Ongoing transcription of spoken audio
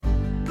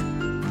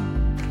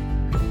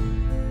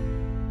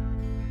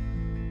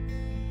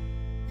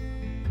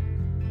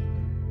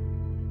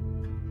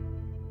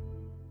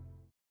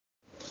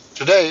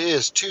Today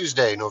is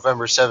Tuesday,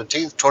 November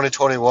 17th,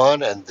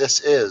 2021, and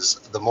this is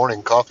the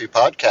Morning Coffee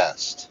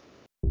Podcast.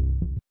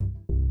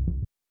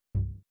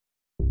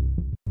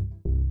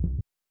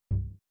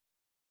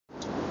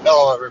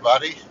 Hello,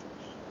 everybody.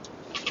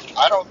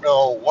 I don't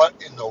know what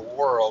in the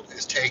world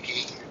is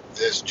taking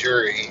this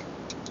jury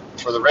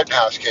for the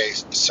Rittenhouse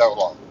case so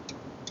long.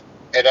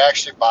 It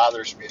actually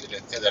bothers me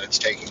that it's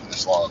taking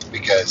this long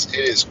because it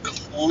is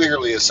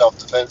clearly a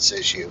self-defense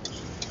issue,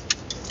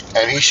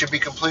 and he should be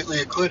completely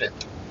acquitted.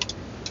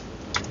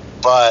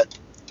 But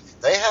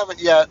they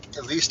haven't yet,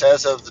 at least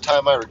as of the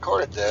time I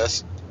recorded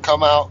this,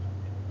 come out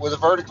with a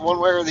verdict one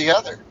way or the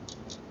other.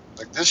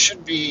 Like, this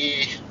should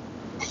be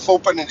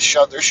open and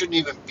shut. There shouldn't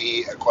even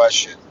be a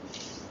question.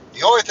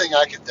 The only thing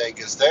I can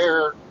think is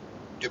they're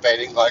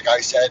debating, like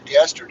I said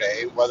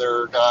yesterday,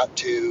 whether or not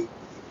to,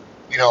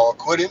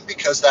 acquit him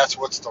because that's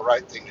what's the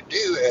right thing to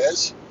do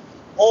is,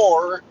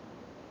 or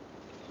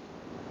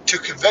to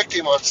convict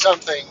him on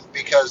something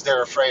because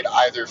they're afraid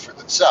either for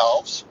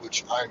themselves,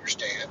 which I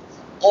understand,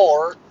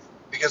 or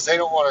because they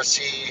don't want to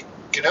see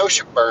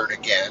Kenosha burn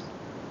again.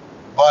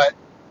 But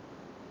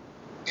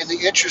in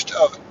the interest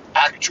of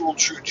actual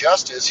true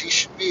justice, he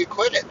should be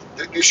acquitted.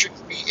 There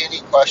shouldn't be any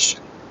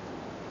question.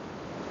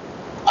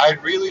 I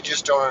really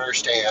just don't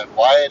understand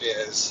why it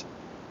is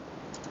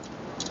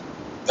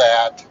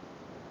that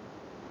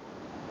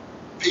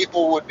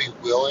people would be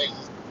willing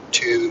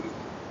to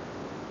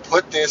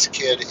put this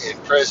kid in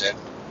prison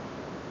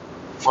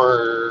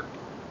for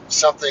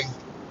something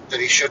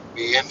that he shouldn't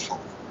be in for.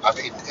 I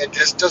mean, it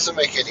just doesn't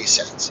make any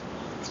sense.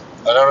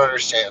 I don't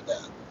understand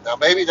that. Now,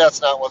 maybe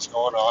that's not what's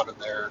going on in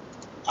there.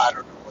 I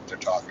don't know what they're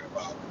talking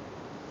about.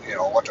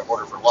 What to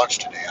order for lunch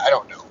today. I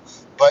don't know.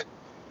 But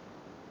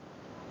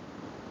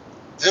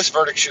this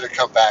verdict should have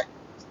come back,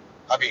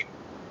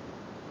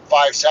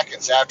 5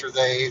 seconds after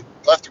they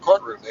left the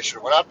courtroom. They should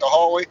have went out the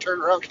hallway,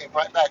 turned around, came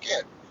right back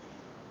in.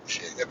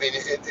 I mean,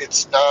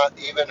 it's not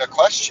even a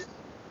question.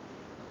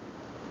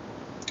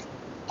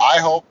 I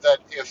hope that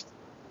if,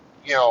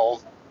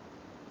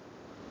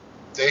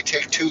 they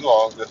take too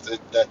long, that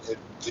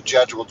the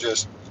judge will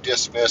just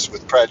dismiss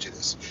with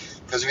prejudice.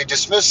 Because if he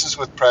dismisses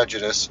with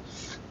prejudice,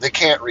 they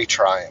can't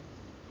retry him.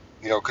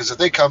 Because if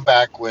they come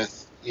back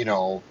with,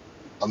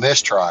 a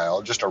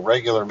mistrial, just a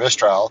regular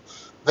mistrial,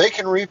 they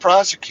can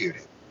re-prosecute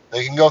him.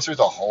 They can go through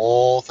the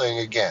whole thing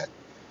again,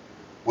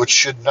 which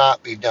should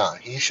not be done.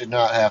 He should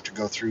not have to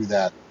go through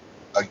that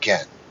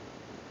again.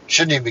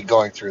 Shouldn't even be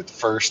going through it the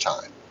first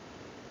time.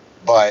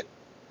 But,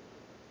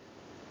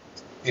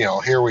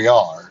 here we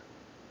are.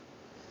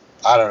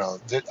 I don't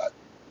know.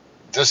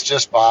 This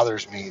just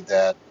bothers me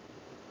that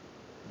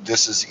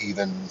this is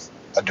even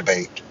a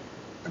debate.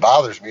 It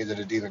bothers me that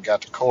it even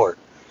got to court.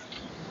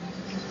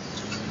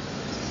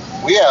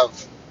 We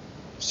have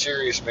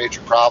serious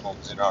major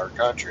problems in our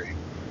country,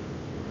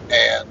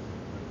 and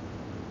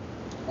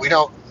we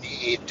don't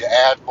need to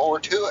add more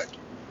to it.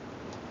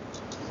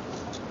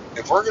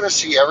 If we're going to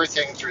see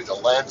everything through the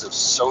lens of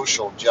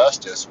social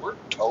justice, we're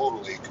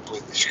totally,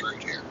 completely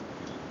screwed here.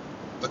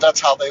 But that's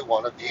how they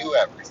want to view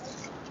everything.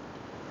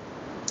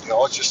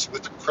 It's just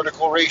with the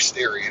critical race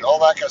theory and all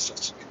that kind of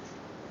stuff.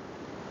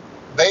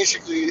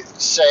 Basically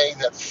saying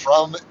that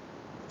from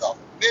the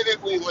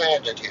minute we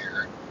landed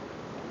here,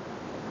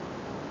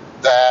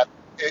 that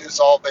it is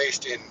all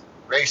based in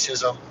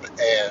racism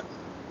and,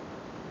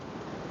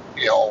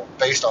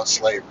 based on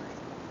slavery,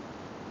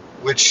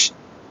 which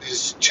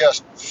is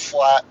just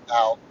flat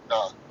out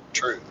not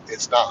true.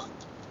 It's not.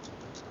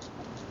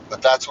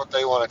 But that's what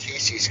they want to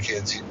teach these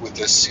kids with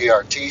this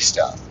CRT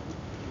stuff.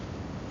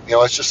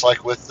 It's just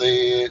like with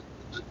the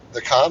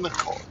Common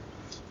Core.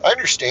 I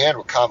understand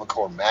what Common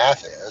Core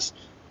math is.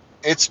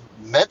 It's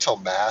mental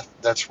math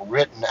that's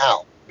written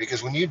out.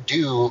 Because when you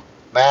do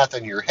math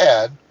in your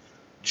head,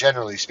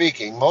 generally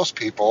speaking, most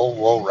people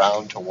will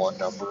round to one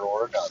number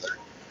or another.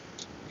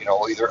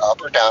 Either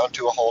up or down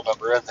to a whole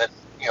number and then,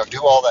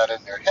 do all that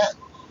in their head.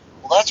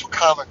 Well, that's what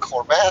Common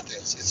Core math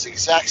is. It's the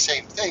exact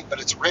same thing,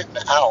 but it's written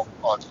out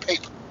on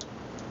paper,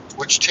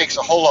 which takes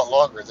a whole lot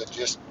longer than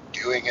just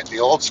doing it the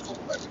old school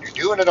way. When you're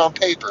doing it on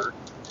paper,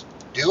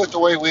 do it the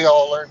way we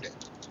all learned it.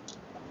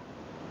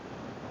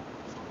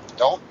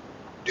 Don't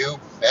do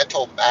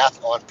mental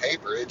math on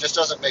paper. It just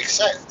doesn't make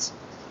sense.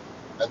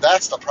 And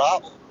that's the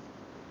problem.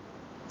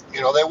 They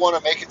want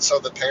to make it so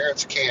the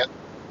parents can't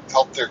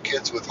help their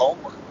kids with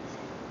homework.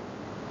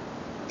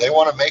 They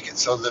want to make it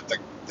so that the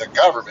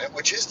government,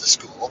 which is the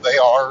school, they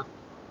are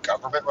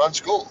government-run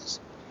schools.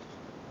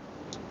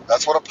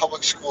 That's what a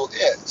public school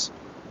is.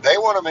 They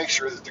want to make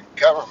sure that the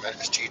government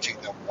is teaching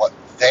them what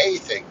they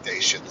think they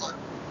should learn.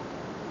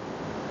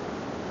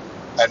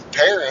 And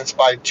parents,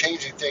 by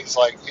changing things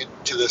like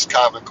into this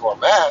Common Core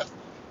math,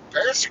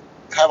 parents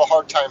have a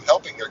hard time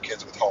helping their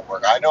kids with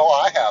homework. I know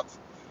I have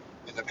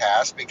in the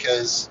past,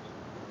 because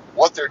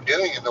what they're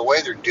doing and the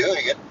way they're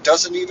doing it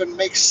doesn't even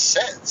make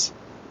sense.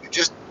 It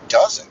just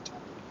doesn't.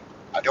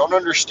 I don't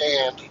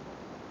understand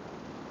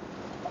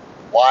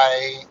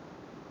why.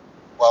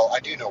 Well, I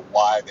do know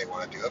why they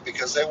want to do it,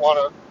 because they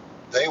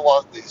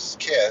want these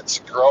kids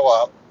to grow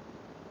up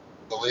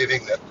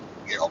believing that,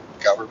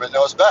 government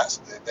knows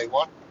best.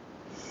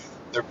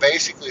 They're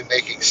basically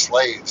making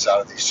slaves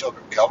out of these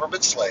children,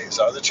 government slaves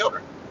out of the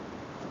children.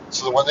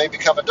 So that when they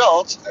become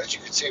adults, as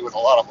you can see with a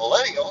lot of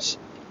millennials,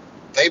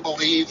 they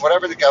believe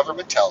whatever the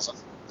government tells them.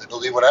 They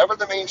believe whatever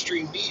the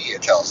mainstream media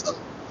tells them.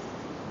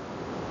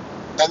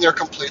 And they're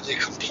completely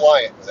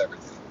compliant with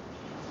everything.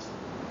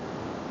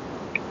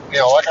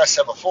 Like I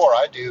said before,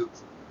 I do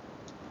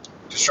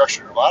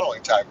construction and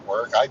remodeling type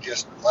work. I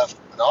just left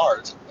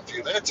Menards a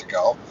few minutes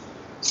ago.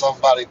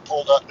 Somebody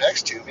pulled up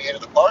next to me into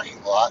the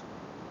parking lot.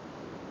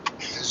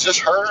 It's just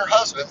her and her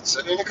husband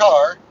sitting in a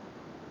car,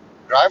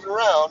 driving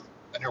around,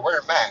 and they're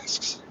wearing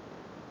masks.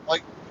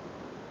 Like,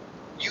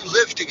 you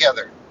live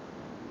together.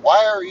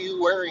 Why are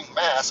you wearing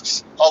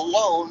masks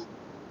alone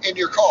in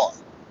your car?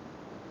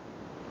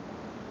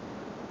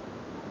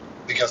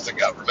 Because the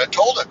government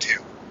told them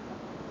to.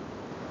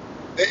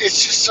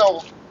 It's just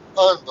so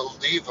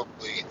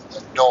unbelievably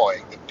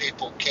annoying that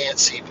people can't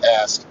see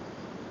past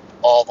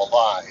all the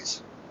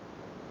lies.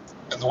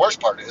 And the worst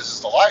part is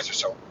the lies are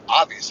so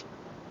obvious,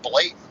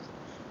 blatant,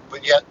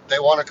 but yet they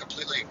want to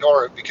completely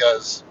ignore it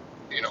because,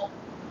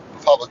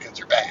 Republicans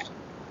are bad.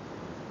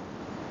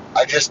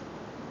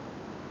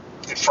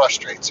 It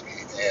frustrates me.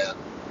 And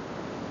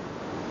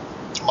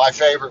my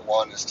favorite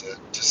one is to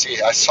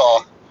see, I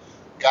saw a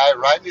guy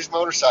riding his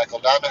motorcycle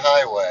down the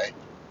highway,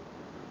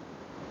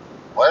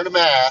 wearing a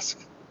mask,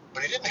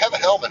 but he didn't have a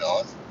helmet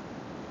on.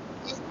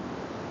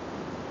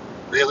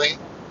 Really?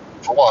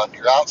 For one,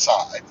 you're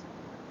outside.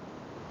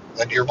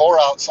 And you're more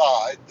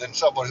outside than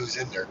someone who's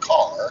in their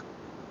car.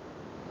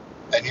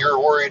 And you're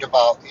worried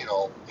about,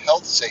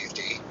 health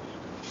safety.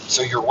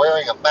 So you're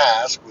wearing a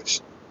mask,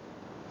 which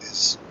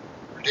is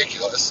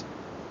ridiculous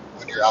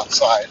when you're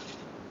outside.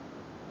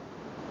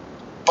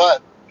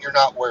 But you're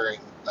not wearing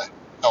a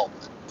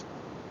helmet.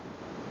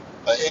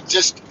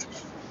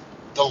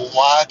 The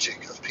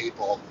logic of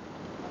people,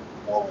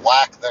 or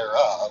lack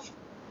thereof,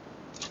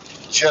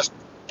 just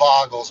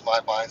boggles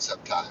my mind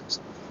sometimes.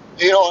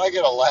 I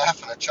get a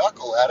laugh and a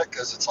chuckle at it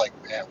because it's like,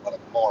 man, what a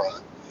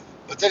moron.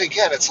 But then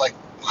again, it's like,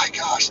 my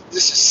gosh,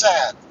 this is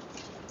sad.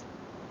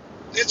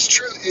 It's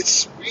true.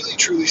 It's really,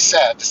 truly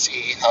sad to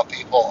see how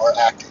people are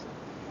acting.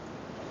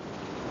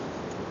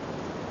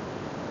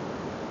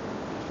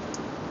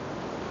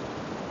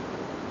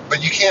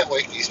 But you can't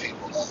wake these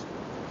people up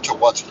to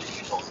what's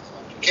really going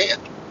on. You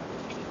can't.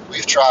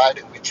 We've tried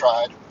and we've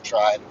tried and we've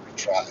tried and we've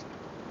tried.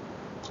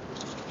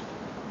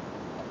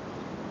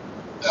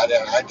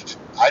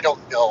 I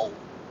don't know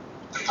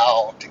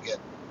how to get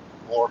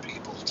more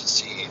people to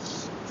see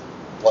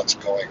what's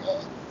going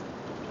on.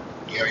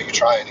 You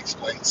try and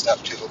explain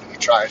stuff to them, and you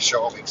try and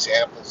show them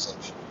examples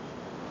of,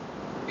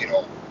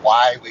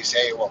 why we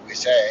say what we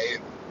say,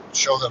 and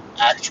show them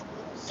actual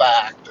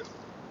fact and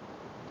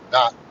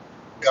not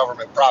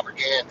government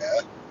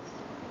propaganda.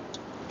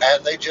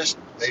 And they just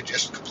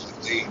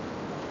completely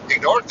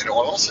ignore it. They don't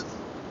want to listen.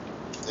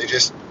 They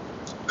just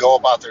go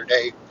about their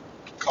day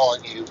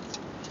calling you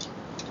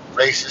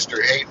racist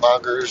or hate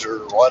mongers or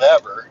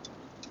whatever,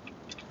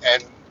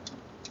 and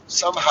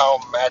somehow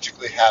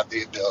magically have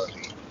the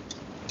ability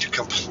to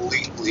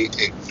completely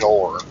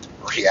ignore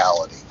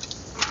reality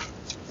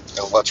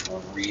and what's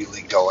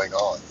really going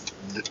on.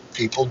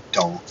 People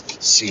don't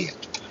see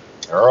it.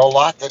 There are a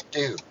lot that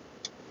do.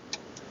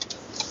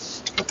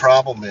 The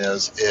problem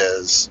is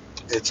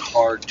it's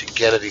hard to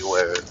get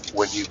anywhere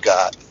when you've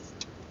got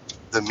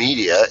the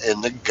media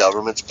in the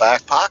government's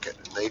back pocket,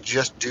 and they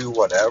just do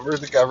whatever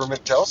the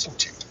government tells them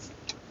to.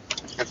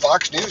 And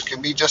Fox News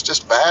can be just as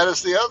bad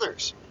as the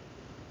others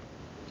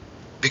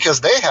because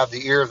they have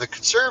the ear of the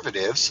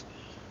conservatives.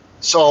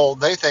 So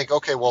they think,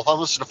 okay, well, if I'm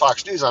listening to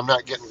Fox News, I'm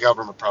not getting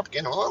government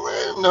propaganda.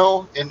 Well,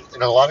 no, in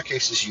a lot of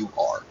cases you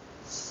are,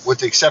 with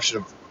the exception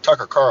of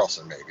Tucker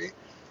Carlson, maybe.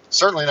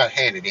 Certainly not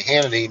Hannity.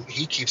 Hannity,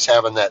 he keeps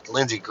having that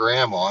Lindsey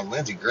Graham on.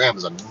 Lindsey Graham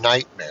is a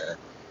nightmare.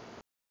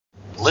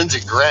 Lindsey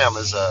Graham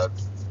is a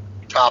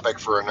topic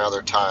for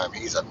another time.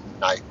 He's a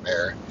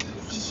nightmare.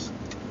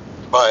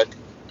 But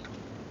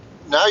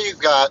now you've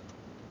got,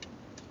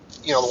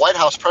 the White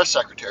House press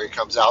secretary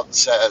comes out and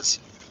says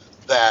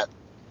that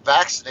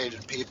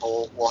vaccinated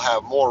people will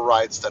have more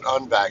rights than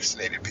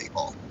unvaccinated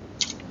people.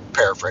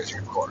 Paraphrasing,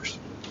 of course.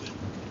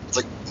 It's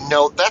like,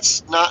 no,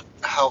 that's not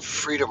how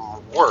freedom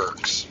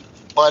works,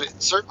 but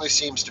it certainly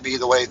seems to be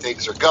the way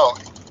things are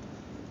going.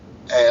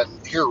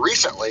 And here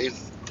recently,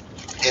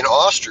 in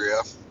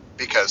Austria,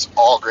 because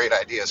all great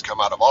ideas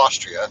come out of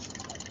Austria,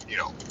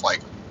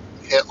 like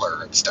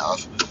Hitler and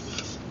stuff,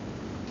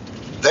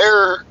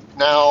 they're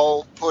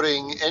now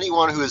putting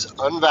anyone who is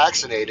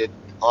unvaccinated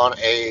on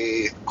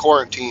a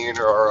quarantine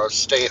or a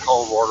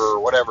stay-at-home order or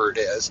whatever it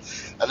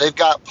is, and they've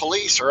got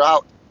police are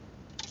out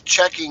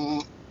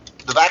checking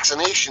the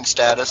vaccination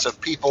status of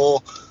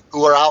people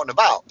who are out and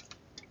about.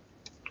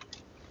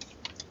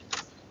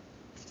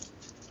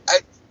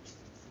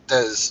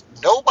 Does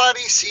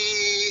nobody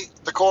see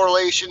the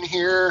correlation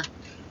here?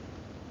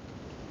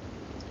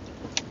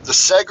 The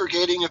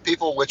segregating of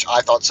people, which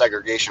I thought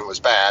segregation was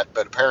bad,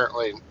 but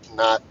apparently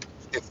not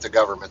if the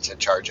government's in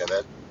charge of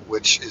it.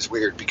 which is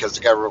weird because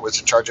the government was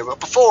in charge of it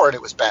before and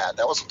it was bad.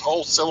 That was what the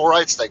whole civil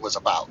rights thing was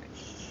about.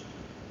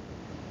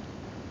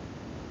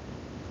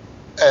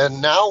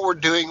 And now we're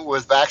doing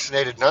with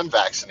vaccinated and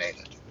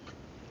unvaccinated,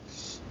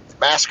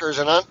 maskers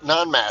and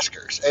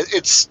non-maskers.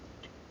 It's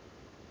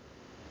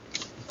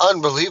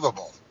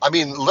unbelievable. I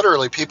mean,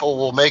 literally, people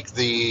will make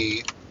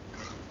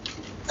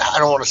I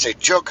don't want to say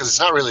joke because it's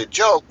not really a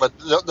joke, but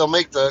they'll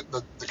make the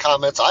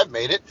comments, I've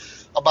made it,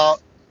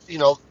 about,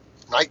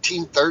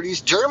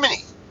 1930s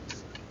Germany.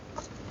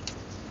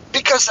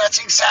 Because that's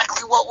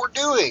exactly what we're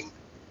doing.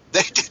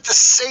 They did the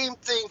same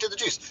thing to the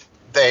Jews.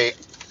 They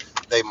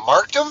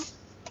marked them,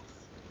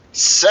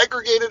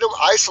 segregated them,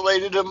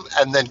 isolated them,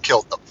 and then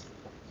killed them.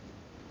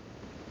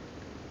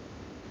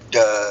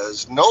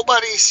 Does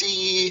nobody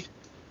see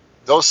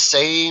those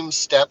same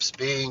steps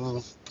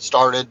being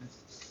started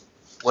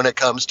when it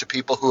comes to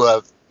people who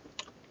have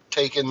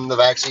taken the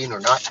vaccine or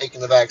not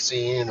taken the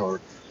vaccine,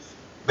 or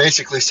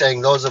basically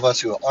saying those of us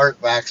who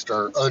aren't vaxxed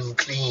are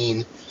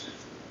unclean?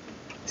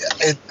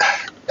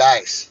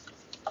 Guys,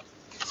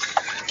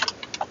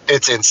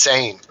 it's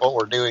insane what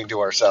we're doing to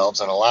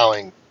ourselves and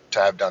allowing to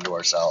have done to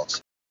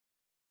ourselves.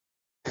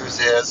 News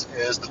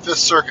is the Fifth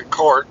Circuit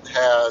Court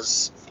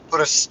has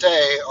put a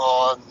stay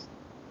on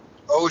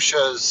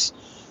OSHA's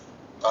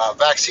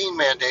vaccine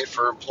mandate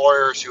for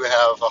employers who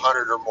have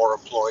 100 or more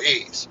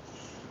employees,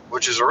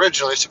 which is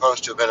originally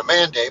supposed to have been a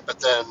mandate, but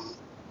then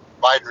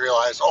Biden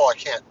realized, I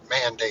can't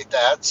mandate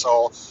that,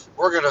 so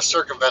we're going to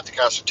circumvent the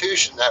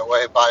Constitution that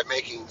way by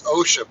making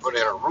OSHA put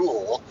in a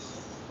rule.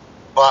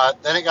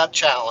 But then it got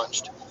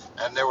challenged,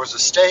 and there was a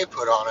stay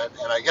put on it,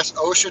 and I guess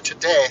OSHA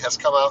today has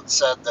come out and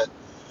said that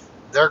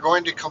they're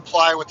going to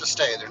comply with the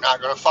stay. They're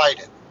not going to fight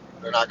it.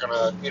 They're not going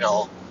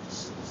to,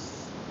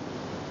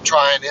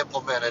 try and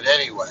implement it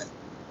anyway.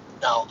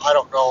 Now, I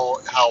don't know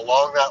how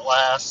long that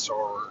lasts,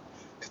 or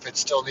if it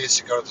still needs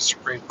to go to the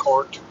Supreme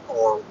Court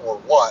or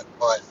what,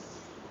 but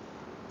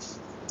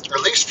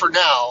at least for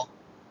now,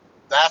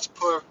 that's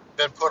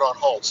been put on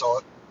hold.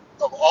 So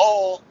of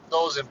all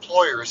those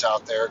employers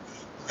out there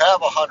who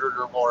have 100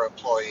 or more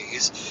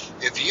employees,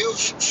 if you've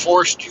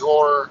forced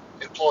your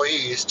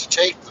employees to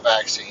take the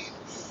vaccine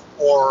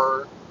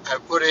or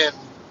have put in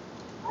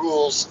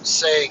rules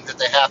saying that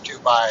they have to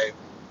by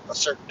a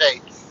certain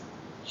date,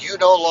 you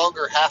no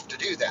longer have to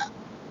do that.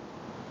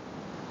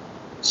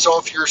 So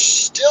if you're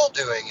still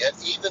doing it,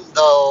 even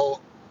though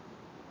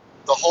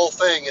the whole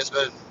thing has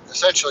been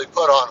essentially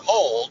put on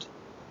hold,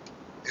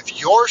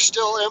 if you're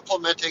still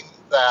implementing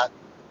that,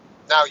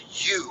 now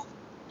you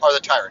are the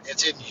tyrant.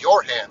 It's in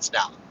your hands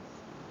now.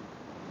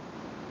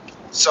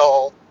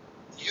 So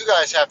you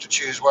guys have to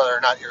choose whether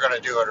or not you're going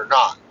to do it or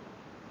not.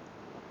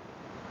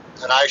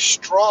 And I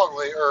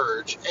strongly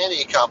urge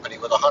any company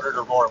with 100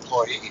 or more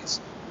employees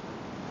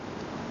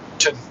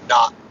to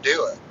not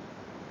do it,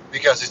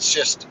 because it's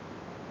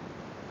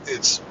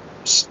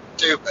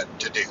stupid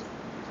to do.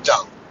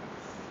 Dumb.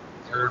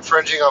 You're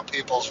infringing on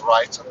people's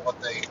rights and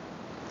what they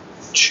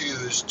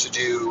choose to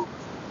do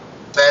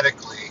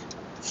medically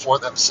for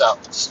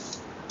themselves.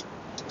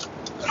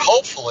 And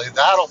hopefully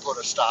that'll put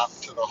a stop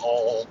to the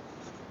whole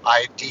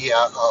idea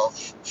of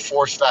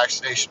forced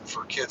vaccination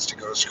for kids to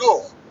go to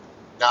school.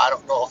 Now, I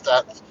don't know if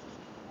that,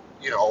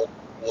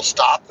 will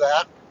stop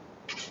that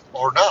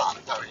or not.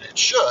 I mean, it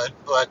should,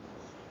 but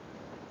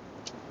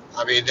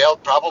they'll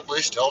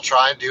probably still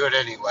try and do it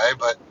anyway,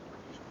 but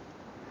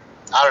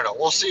I don't know.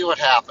 We'll see what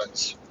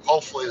happens.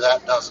 Hopefully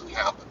that doesn't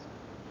happen,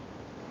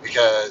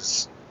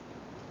 because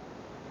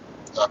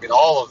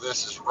all of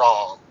this is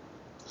wrong,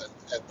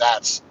 and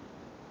that's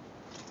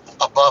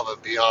above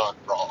and beyond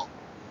wrong.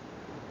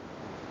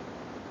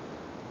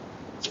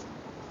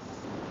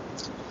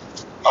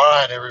 All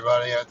right,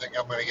 everybody, I think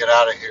I'm going to get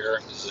out of here.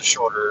 This is a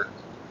shorter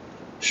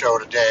show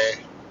today.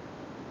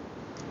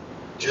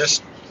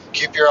 Just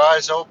keep your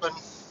eyes open,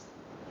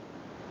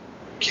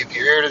 keep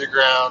your ear to the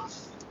ground,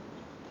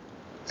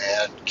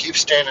 and keep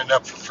standing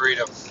up for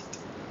freedom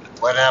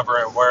whenever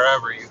and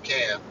wherever you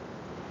can.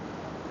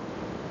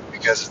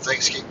 Because if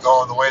things keep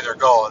going the way they're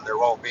going, there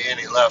won't be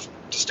any left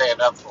to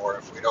stand up for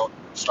if we don't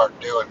start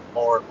doing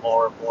more and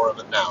more and more of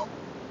it now.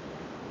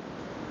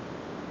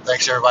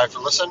 Thanks, everybody, for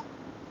listening.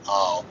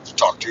 I'll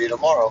talk to you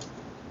tomorrow.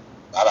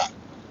 Bye-bye.